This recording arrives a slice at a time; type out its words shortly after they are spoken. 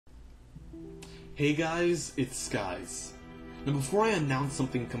Hey guys, it's SKIYS. Now before I announce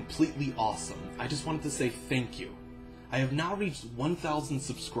something completely awesome, I just wanted to say thank you. I have now reached 1,000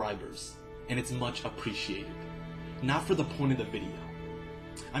 subscribers, and it's much appreciated. Now for the point of the video.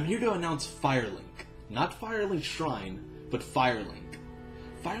 I'm here to announce FireLink. Not FireLink Shrine, but FireLink.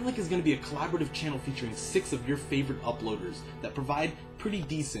 FireLink is going to be a collaborative channel featuring 6 of your favorite uploaders that provide pretty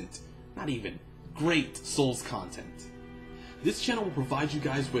decent, not even, great Souls content. This channel will provide you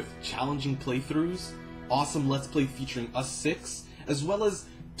guys with challenging playthroughs, awesome Let's Play featuring us 6, as well as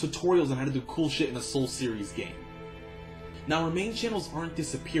tutorials on how to do cool shit in a Souls series game. Now our main channels aren't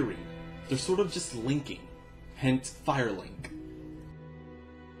disappearing, they're sort of just linking, hence FireLink.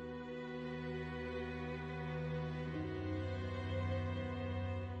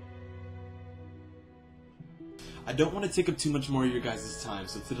 I don't want to take up too much more of your guys' time,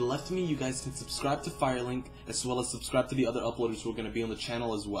 so to the left of me you guys can subscribe to FireLink, as well as subscribe to the other uploaders who are going to be on the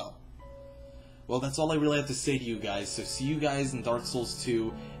channel as well. Well, that's all I really have to say to you guys, so see you guys in Dark Souls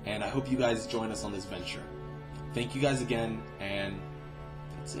 2, and I hope you guys join us on this venture. Thank you guys again, and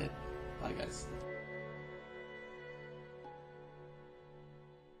that's it. Bye guys.